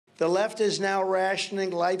The left is now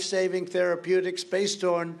rationing life-saving therapeutics based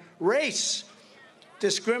on race,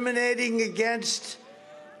 discriminating against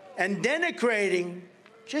and denigrating,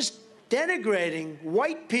 just denigrating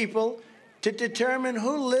white people to determine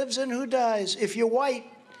who lives and who dies. If you're white,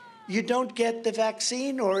 you don't get the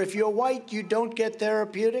vaccine, or if you're white, you don't get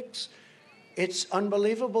therapeutics. It's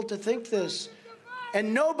unbelievable to think this.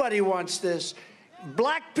 And nobody wants this.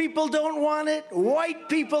 Black people don't want it. White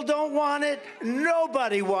people don't want it.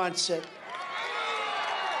 Nobody wants it.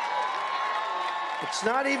 It's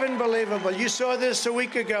not even believable. You saw this a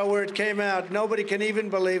week ago where it came out. Nobody can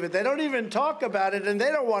even believe it. They don't even talk about it, and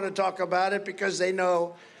they don't want to talk about it because they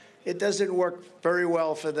know it doesn't work very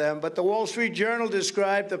well for them. But the Wall Street Journal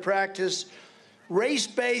described the practice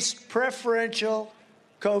race-based preferential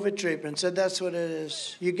COVID treatment. Said that's what it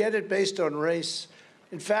is. You get it based on race.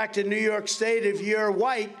 In fact, in New York State, if you're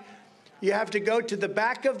white, you have to go to the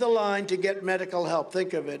back of the line to get medical help.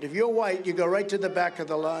 Think of it. If you're white, you go right to the back of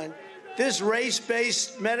the line. This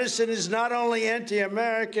race-based medicine is not only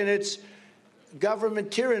anti-American, it's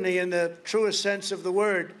government tyranny in the truest sense of the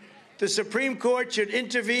word. The Supreme Court should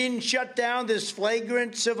intervene, shut down this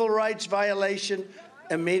flagrant civil rights violation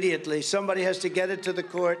immediately. Somebody has to get it to the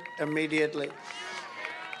court immediately.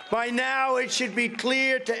 By now, it should be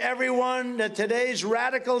clear to everyone that today's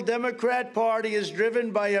radical Democrat Party is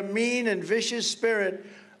driven by a mean and vicious spirit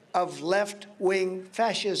of left-wing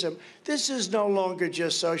fascism. This is no longer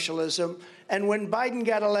just socialism. And when Biden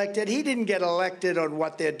got elected, he didn't get elected on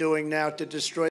what they're doing now to destroy